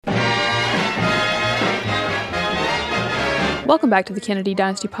Welcome back to the Kennedy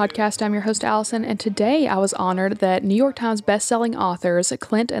Dynasty Podcast. I'm your host, Allison, and today I was honored that New York Times bestselling authors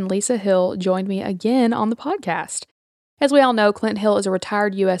Clint and Lisa Hill joined me again on the podcast. As we all know, Clint Hill is a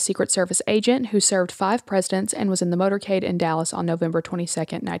retired U.S. Secret Service agent who served 5 presidents and was in the motorcade in Dallas on November 22,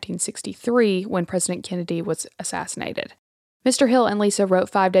 1963, when President Kennedy was assassinated. Mr. Hill and Lisa wrote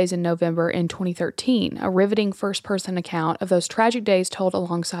 5 Days in November in 2013, a riveting first-person account of those tragic days told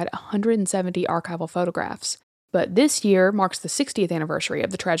alongside 170 archival photographs. But this year marks the 60th anniversary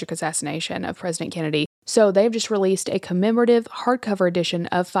of the tragic assassination of President Kennedy, so they've just released a commemorative hardcover edition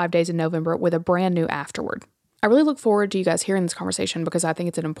of 5 Days in November with a brand new afterword. I really look forward to you guys hearing this conversation because I think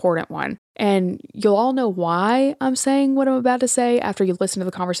it's an important one. And you'll all know why I'm saying what I'm about to say after you listen to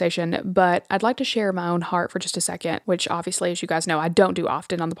the conversation, but I'd like to share my own heart for just a second, which obviously, as you guys know, I don't do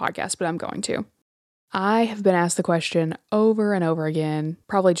often on the podcast, but I'm going to. I have been asked the question over and over again,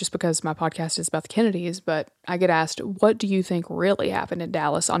 probably just because my podcast is about the Kennedys, but I get asked, what do you think really happened in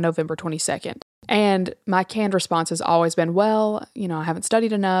Dallas on November 22nd? And my canned response has always been, well, I haven't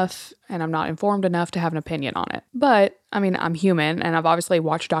studied enough and I'm not informed enough to have an opinion on it. But, I'm human and I've obviously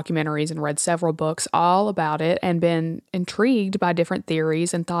watched documentaries and read several books all about it and been intrigued by different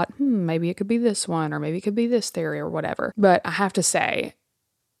theories and thought, maybe it could be this one or maybe it could be this theory or whatever. But I have to say,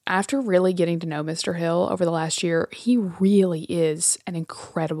 after really getting to know Mr. Hill over the last year, he really is an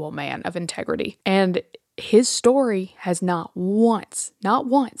incredible man of integrity. And his story has not once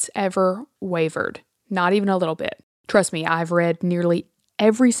ever wavered. Not even a little bit. Trust me, I've read nearly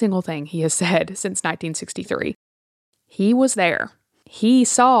every single thing he has said since 1963. He was there. He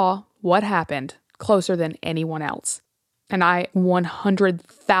saw what happened closer than anyone else. And I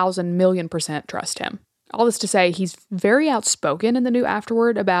 100,000 million% trust him. All this to say, he's very outspoken in the new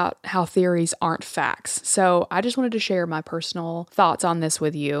afterword about how theories aren't facts. So I just wanted to share my personal thoughts on this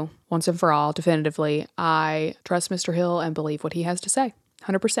with you once and for all, definitively. I trust Mr. Hill and believe what he has to say,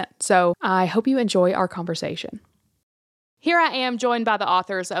 100%. So I hope you enjoy our conversation. Here I am joined by the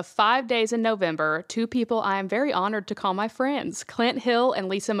authors of 5 Days in November, 2 people I am very honored to call my friends, Clint Hill and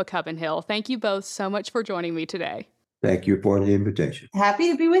Lisa McCubbin Hill. Thank you both so much for joining me today. Thank you for the invitation.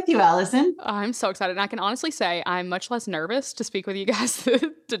 Happy to be with you, Allison. I'm so excited. And I can honestly say I'm much less nervous to speak with you guys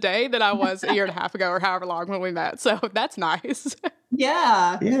today than I was a year and a half ago or however long when we met. So that's nice.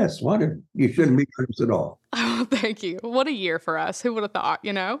 Yeah. Yes, you shouldn't be nervous at all. Oh, thank you. What a year for us. Who would have thought,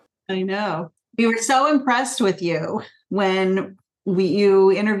 I know. We were so impressed with you when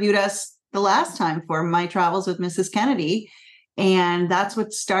you interviewed us the last time for My Travels with Mrs. Kennedy. And that's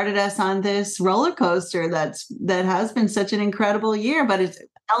what started us on this roller coaster that has been such an incredible year. But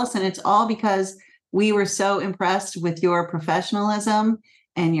Allison, it's all because we were so impressed with your professionalism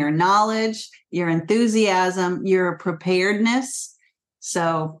and your knowledge, your enthusiasm, your preparedness.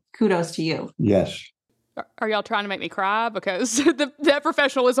 So kudos to you. Yes. Are y'all trying to make me cry? Because that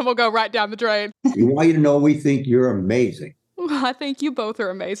professionalism will go right down the drain. We want you to know we think you're amazing. I think you both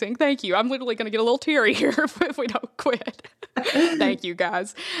are amazing. Thank you. I'm literally going to get a little teary here if we don't quit. Thank you,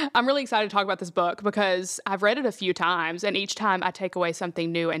 guys. I'm really excited to talk about this book because I've read it a few times, and each time I take away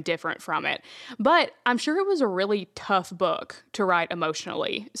something new and different from it. But I'm sure it was a really tough book to write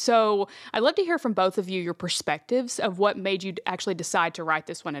emotionally. So I'd love to hear from both of you your perspectives of what made you actually decide to write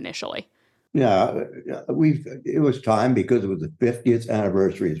this one initially. Yeah, it was time because it was the 50th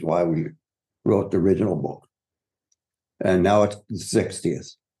anniversary is why we wrote the original book. And now it's the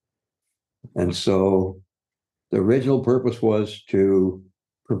 60th. And so the original purpose was to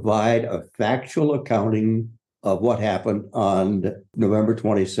provide a factual accounting of what happened on November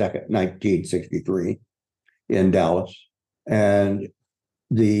 22nd, 1963 in Dallas. And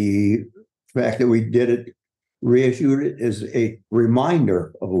the fact that we did it, reissued it, is a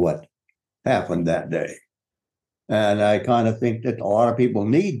reminder of what happened that day. And I kind of think that a lot of people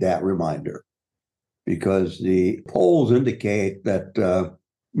need that reminder, because the polls indicate that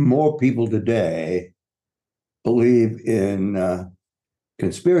more people today believe in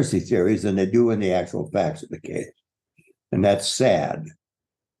conspiracy theories than they do in the actual facts of the case. And that's sad.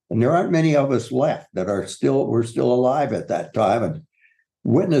 And there aren't many of us left that were still alive at that time and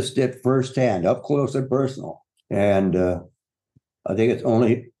witnessed it firsthand, up close and personal. And I think it's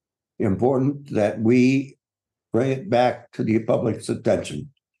only important that we bring it back to the public's attention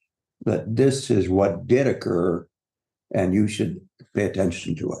that this is what did occur, and you should pay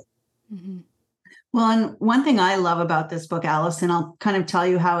attention to it. Mm-hmm. Well, and one thing I love about this book, Allison, I'll kind of tell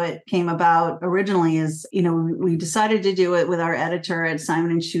you how it came about originally is, we decided to do it with our editor at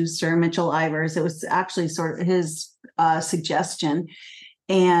Simon & Schuster, Mitchell Ivers. It was actually sort of his suggestion.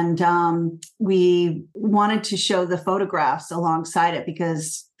 And we wanted to show the photographs alongside it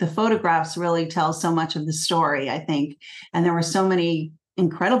because the photographs really tell so much of the story, I think. And there were so many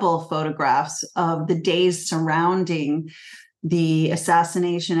incredible photographs of the days surrounding the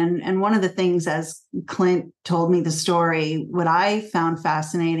assassination. And one of the things, as Clint told me the story, what I found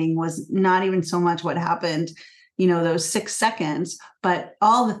fascinating was not even so much what happened, those 6 seconds, but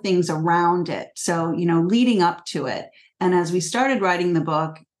all the things around it. So, leading up to it. And as we started writing the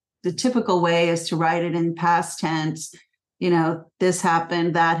book, the typical way is to write it in past tense, this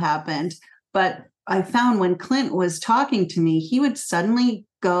happened, that happened. But I found when Clint was talking to me, he would suddenly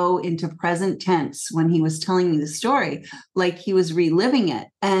go into present tense when he was telling me the story, like he was reliving it.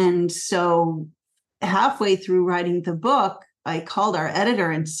 And so halfway through writing the book, I called our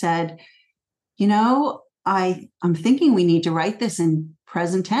editor and said, I'm thinking we need to write this in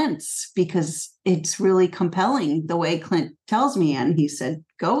present tense because it's really compelling the way Clint tells me. And he said,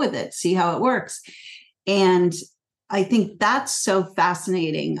 go with it, see how it works. And I think that's so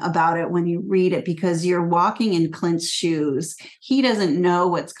fascinating about it when you read it, because you're walking in Clint's shoes. He doesn't know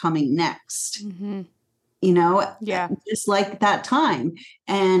what's coming next, Yeah. just like that time.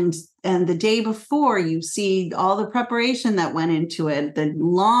 And the day before, you see all the preparation that went into it, the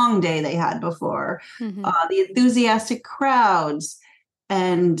long day they had before, the enthusiastic crowds.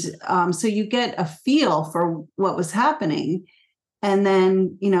 And so you get a feel for what was happening. And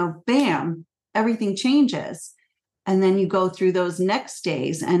then, bam, everything changes. And then you go through those next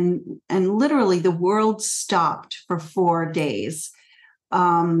days and literally the world stopped for 4 days.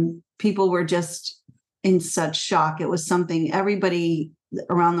 People were just in such shock. It was something everybody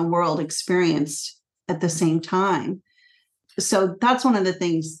around the world experienced at the same time. So that's one of the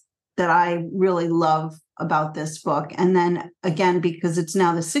things that I really love about this book. And then again, because it's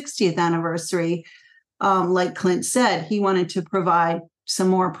now the 60th anniversary, like Clint said, he wanted to provide some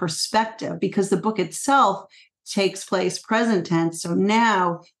more perspective because the book itself takes place present tense. So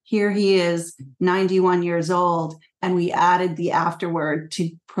now here he is, 91 years old, and we added the afterword to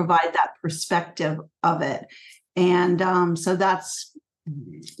provide that perspective of it. And so that's,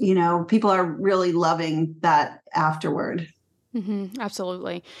 people are really loving that afterword.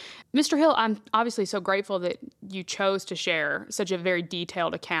 Absolutely. Mr. Hill, I'm obviously so grateful that you chose to share such a very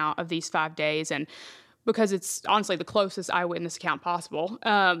detailed account of these 5 days, and because it's honestly the closest eyewitness account possible.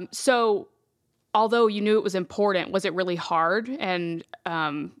 So although you knew it was important, was it really hard? And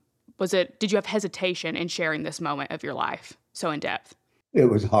did you have hesitation in sharing this moment of your life so in depth? It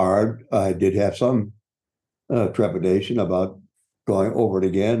was hard. I did have some trepidation about going over it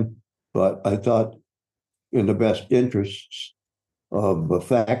again, but I thought in the best interests of the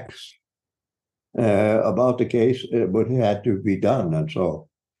facts about the case, it would have to be done. And so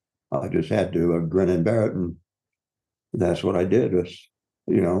I just had to grin and bear it. And that's what I did, was,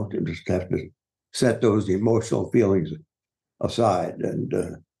 to just have to set those emotional feelings aside. And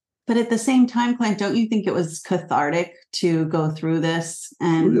but at the same time, Clint, don't you think it was cathartic to go through this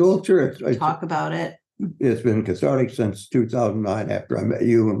and sure, talk about it? It's been cathartic since 2009, after I met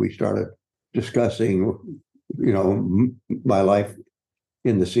you and we started discussing, my life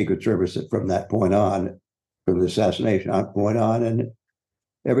in the Secret Service from that point on, from the assassination point on. And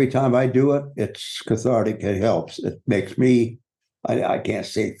every time I do it, it's cathartic. It helps. It makes me, I can't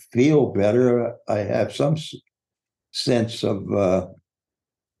say feel better. I have some sense of, I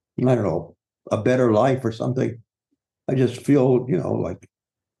don't know, a better life or something. I just feel, like,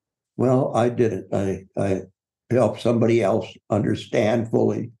 well, I did it. I helped somebody else understand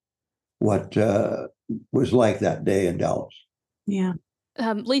fully what was like that day in Dallas. Yeah.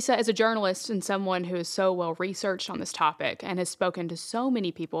 Lisa, as a journalist and someone who is so well researched on this topic and has spoken to so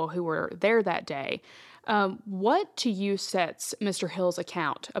many people who were there that day, what to you sets Mr. Hill's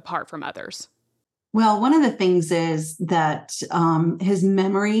account apart from others? Well, one of the things is that his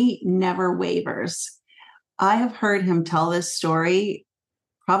memory never wavers. I have heard him tell this story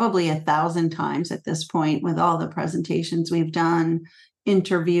probably 1,000 times at this point, with all the presentations we've done,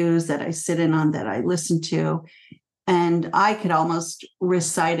 interviews that I sit in on, that I listen to. And I could almost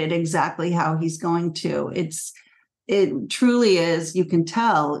recite it exactly how he's going to. It truly is, you can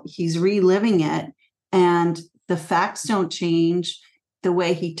tell he's reliving it, and the facts don't change. The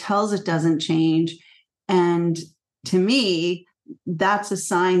way he tells it doesn't change. And to me, that's a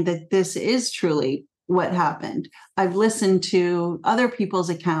sign that this is truly what happened. I've listened to other people's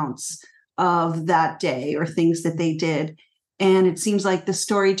accounts of that day or things that they did, and it seems like the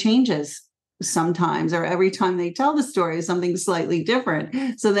story changes sometimes, or every time they tell the story, something slightly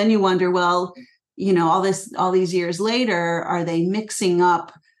different. So then you wonder, well, all these years later, are they mixing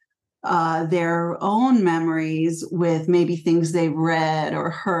up their own memories with maybe things they've read or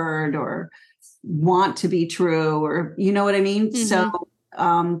heard or want to be true, or you know what I mean? Mm-hmm. So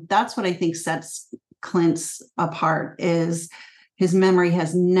that's what I think sets Clint's apart, is his memory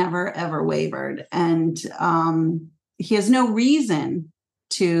has never, ever wavered. And he has no reason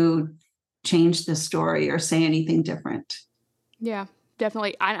to change the story or say anything different. Yeah,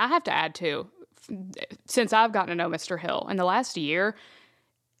 definitely. I have to add too, since I've gotten to know Mr. Hill in the last year,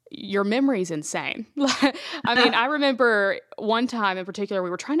 your memory's insane. I mean, I remember one time in particular, we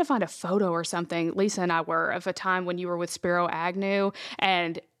were trying to find a photo or something, Lisa and I were, of a time when you were with Spiro Agnew,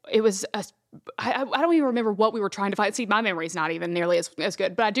 and it was I don't even remember what we were trying to find. See, my memory's not even nearly as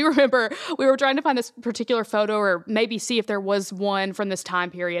good, but I do remember we were trying to find this particular photo or maybe see if there was one from this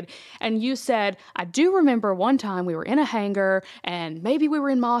time period. And you said, I do remember one time we were in a hangar and maybe we were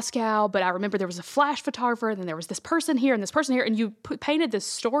in Moscow, but I remember there was a flash photographer and then there was this person here and this person here. And you painted this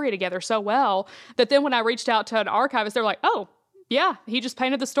story together so well that then when I reached out to an archivist, they were like, oh, yeah, he just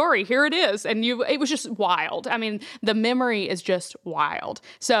painted the story. Here it is. And it was just wild. I mean, the memory is just wild.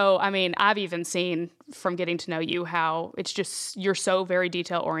 So, I mean, I've even seen from getting to know you how it's just, you're so very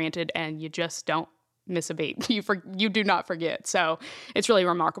detail oriented and you just don't miss a beat. You do not forget. So it's really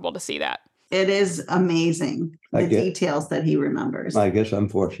remarkable to see that. It is amazing, the details that he remembers. I guess I'm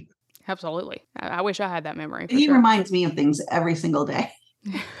fortunate. Absolutely. I wish I had that memory. He reminds me of things every single day.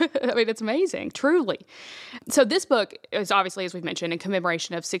 I mean, it's amazing, truly. So this book is obviously, as we've mentioned, in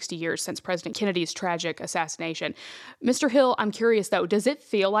commemoration of 60 years since President Kennedy's tragic assassination. Mr. Hill, I'm curious, though, does it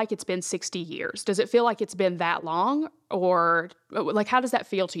feel like it's been 60 years? Does it feel like it's been that long? Or, like, how does that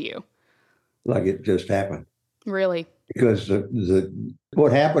feel to you? Like it just happened. Really? Because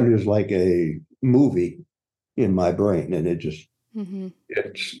what happened is like a movie in my brain, and it just,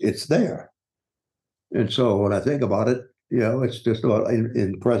 it's there. And so when I think about it, you know, it's just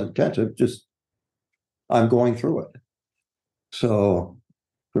in present tense. It's just, I'm going through it. So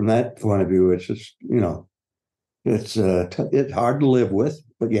from that point of view, it's just, you know, it's hard to live with,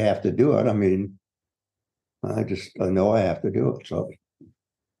 but you have to do it. I mean, I know I have to do it. So.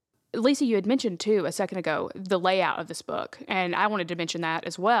 Lisa, you had mentioned too a second ago the layout of this book, and I wanted to mention that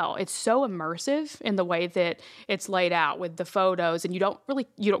as well. It's so immersive in the way that it's laid out with the photos, and you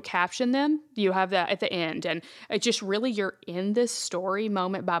don't caption them. You have that at the end, and it just really, you're in this story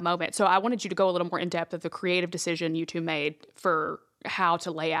moment by moment. So I wanted you to go a little more in depth of the creative decision you two made for how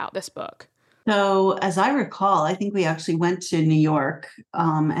to lay out this book. So as I recall, I think we actually went to New York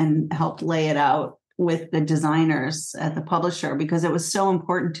and helped lay it out with the designers at the publisher, because it was so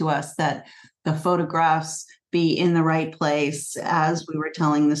important to us that the photographs be in the right place as we were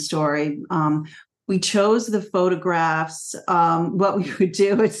telling the story. We chose the photographs. What we would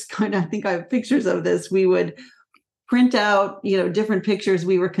do is I think I have pictures of this. We would print out, different pictures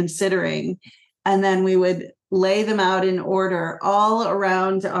we were considering, and then we would lay them out in order all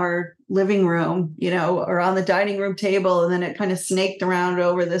around our living room, or on the dining room table. And then it kind of snaked around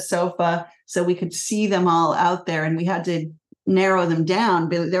over the sofa so we could see them all out there. And we had to narrow them down.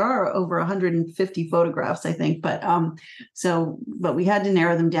 But there are over 150 photographs, I think. But we had to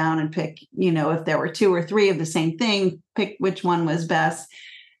narrow them down and pick, if there were 2 or 3 of the same thing, pick which one was best.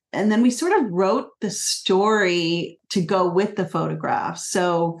 And then we sort of wrote the story to go with the photographs.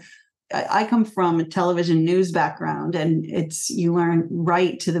 So I come from a television news background, and you learn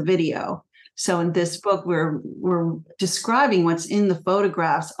right to the video. So in this book, we're describing what's in the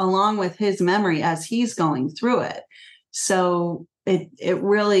photographs along with his memory as he's going through it. So it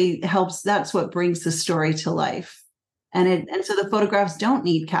really helps. That's what brings the story to life. And so the photographs don't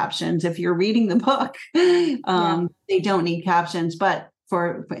need captions. If you're reading the book, they don't need captions. But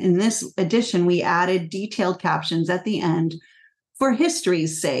in this edition, we added detailed captions at the end for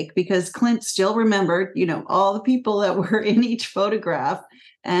history's sake, because Clint still remembered, all the people that were in each photograph.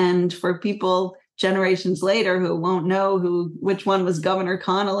 And for people generations later who won't know which one was Governor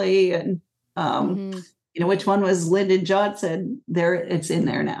Connolly and, which one was Lyndon Johnson, it's in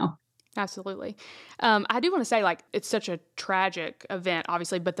there now. Absolutely. I do want to say, it's such a tragic event,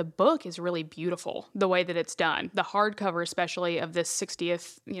 obviously, but the book is really beautiful, the way that it's done. The hardcover, especially of this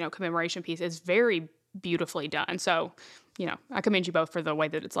 60th, commemoration piece, is very beautifully done. So, I commend you both for the way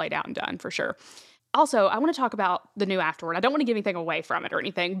that it's laid out and done, for sure. Also, I want to talk about the new afterword. I don't want to give anything away from it or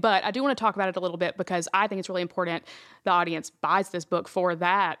anything, but I do want to talk about it a little bit because I think it's really important the audience buys this book for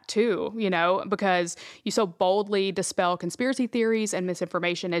that too, because you so boldly dispel conspiracy theories and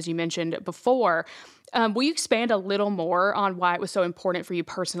misinformation, as you mentioned before. Will you expand a little more on why it was so important for you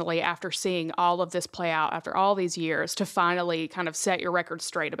personally after seeing all of this play out after all these years to finally kind of set your record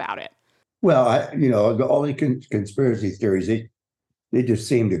straight about it? Well, all the conspiracy theories, They just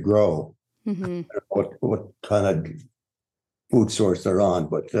seem to grow. Mm-hmm. I don't know what kind of food source they're on,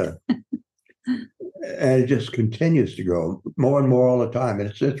 but and it just continues to grow more and more all the time. And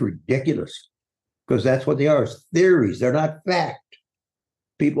it's just ridiculous because that's what they are. It's theories. They're not fact.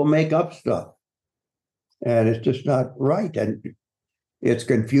 People make up stuff and it's just not right. And it's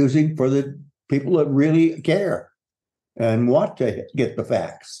confusing for the people that really care and want to get the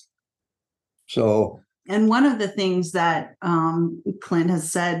facts. So, and one of the things that Clint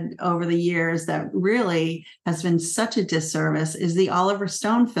has said over the years that really has been such a disservice is the Oliver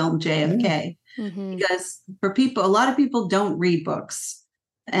Stone film JFK. Mm-hmm. Because for people, a lot of people don't read books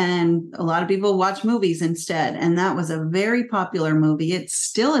and a lot of people watch movies instead. And that was a very popular movie. It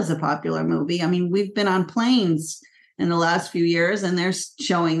still is a popular movie. I mean, we've been on planes in the last few years and they're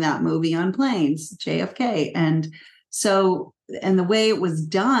showing that movie on planes, JFK. And so, and the way it was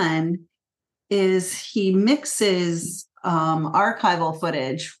done is he mixes archival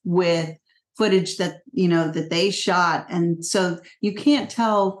footage with footage that, that they shot. And so you can't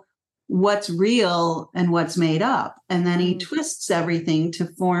tell what's real and what's made up. And then he twists everything to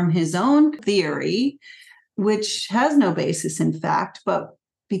form his own theory, which has no basis in fact, but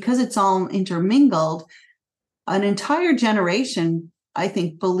because it's all intermingled, an entire generation, I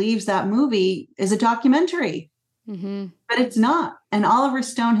think, believes that movie is a documentary. Mm-hmm. But it's not. And Oliver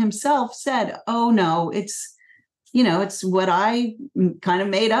Stone himself said, oh, no, it's what I kind of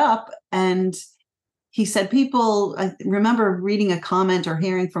made up. And he said I remember reading a comment or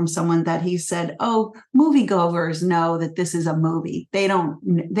hearing from someone that he said, oh, moviegoers know that this is a movie. They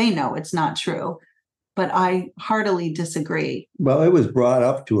know it's not true. But I heartily disagree. Well, it was brought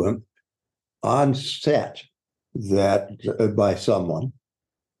up to him on set that by someone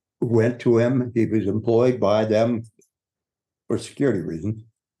who went to him. He was employed by them for security reasons.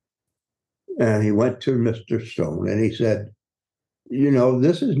 And he went to Mr. Stone and he said,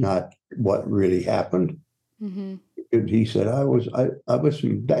 this is not what really happened. Mm-hmm. And he said, I was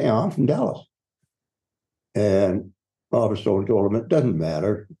from Dallas. And Oliver Stone told him, it doesn't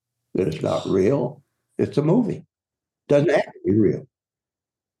matter that it's not real. It's a movie. It doesn't have to be real.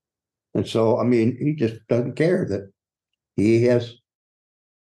 And so, I mean, he just doesn't care that he has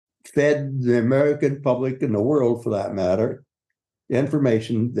fed the American public and the world, for that matter,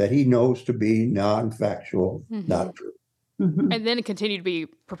 information that he knows to be non-factual, not true. Mm-hmm. And then it continued to be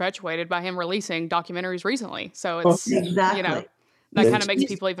perpetuated by him releasing documentaries recently. So it's, exactly. That kind of makes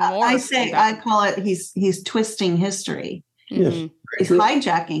people even more. I call it, he's twisting history. Yes. He's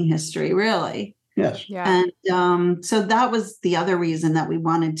hijacking history, really. Yes. Yeah. And so that was the other reason that we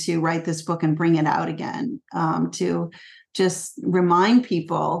wanted to write this book and bring it out again, to just remind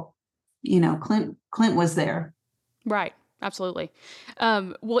people, Clint was there. Right. Absolutely.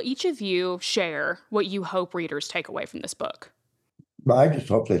 Will each of you share what you hope readers take away from this book? I just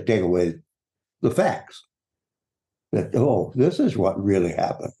hope they take away the facts. That, this is what really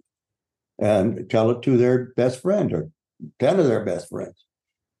happened. And tell it to their best friend or 10 of their best friends.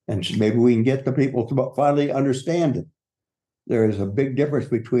 And maybe we can get the people to finally understand it. There is a big difference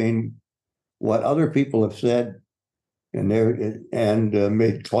between what other people have said and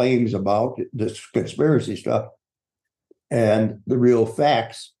made claims about this conspiracy stuff and the real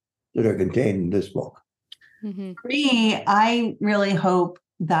facts that are contained in this book. Mm-hmm. For me, I really hope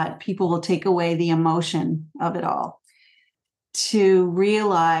that people will take away the emotion of it all, to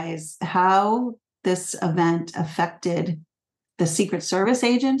realize how this event affected the Secret Service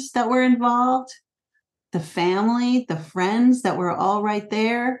agents that were involved, the family, the friends that were all right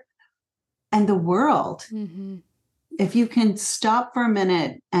there, and the world. Mm-hmm. If you can stop for a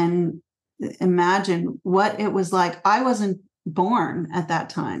minute and imagine what it was like. I wasn't born at that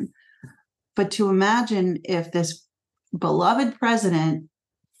time, but to imagine if this beloved president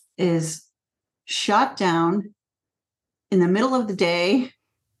is shot down in the middle of the day,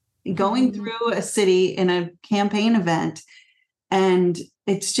 going through a city in a campaign event, and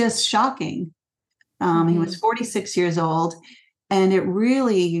it's just shocking. He was 46 years old, and it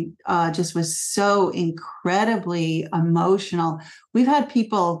really just was so incredibly emotional. We've had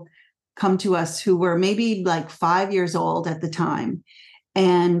people come to us who were maybe like 5 years old at the time,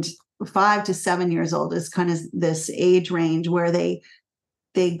 and 5 to 7 years old is kind of this age range where they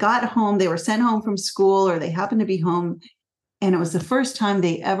got home, they were sent home from school, or they happened to be home, and it was the first time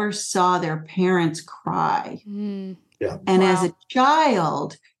they ever saw their parents cry. Yeah. And as a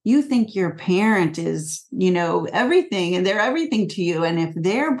child, you think your parent is, everything, and they're everything to you. And if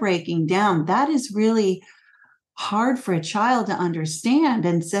they're breaking down, that is really hard for a child to understand.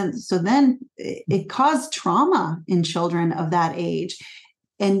 And so then it caused trauma in children of that age.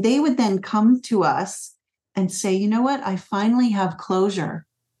 And they would then come to us and say, you know what? I finally have closure.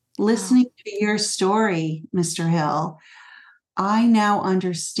 Listening to your story, Mr. Hill, I now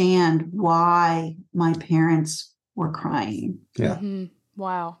understand why my parents were crying. Yeah. Mm-hmm.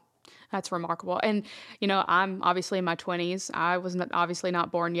 Wow. That's remarkable. And, I'm obviously in my 20s. I was obviously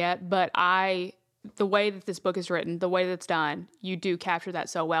not born yet, but the way that this book is written, the way that it's done, you do capture that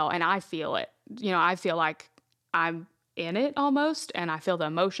so well. And I feel it. I feel like I'm in it almost, and I feel the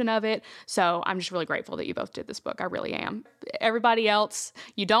emotion of it. So I'm just really grateful that you both did this book. I really am. Everybody else,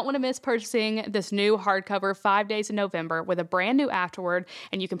 you don't want to miss purchasing this new hardcover, 5 Days in November, with a brand new afterword,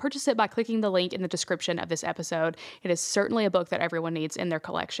 and you can purchase it by clicking the link in the description of this episode. It is certainly a book that everyone needs in their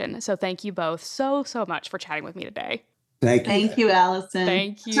collection. So thank you both so much for chatting with me today. Thank you. Thank you, Allison.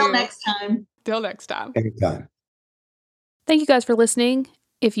 Thank you. Till next time. Till next time. Anytime. Thank you guys for listening.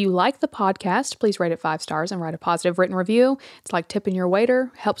 If you like the podcast, please rate it 5 stars and write a positive written review. It's like tipping your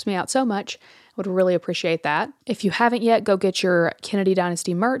waiter. Helps me out so much. I would really appreciate that. If you haven't yet, go get your Kennedy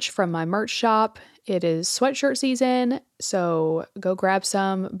Dynasty merch from my merch shop. It is sweatshirt season, so go grab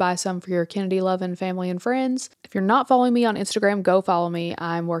some, buy some for your Kennedy-loving family and friends. If you're not following me on Instagram, go follow me.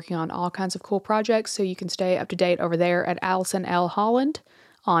 I'm working on all kinds of cool projects, so you can stay up to date over there at Allison L. Holland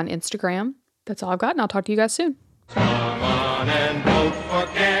on Instagram. That's all I've got, and I'll talk to you guys soon. Come on and vote for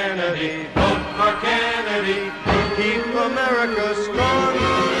Kennedy, vote for Kennedy, keep America strong.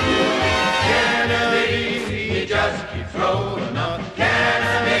 Kennedy, he just keeps rolling up.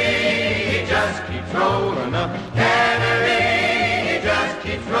 Kennedy, he just keeps rolling up. Kennedy, he just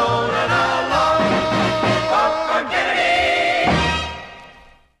keeps rolling along. Vote for Kennedy.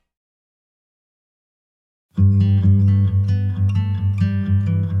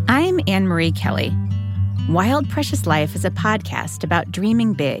 I'm Anne Marie Kelly. Wild Precious Life is a podcast about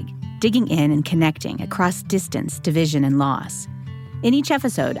dreaming big, digging in and connecting across distance, division, and loss. In each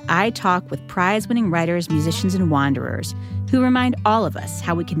episode, I talk with prize-winning writers, musicians, and wanderers who remind all of us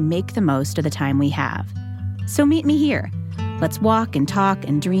how we can make the most of the time we have. So meet me here. Let's walk and talk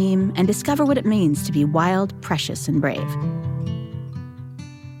and dream and discover what it means to be wild, precious, and brave.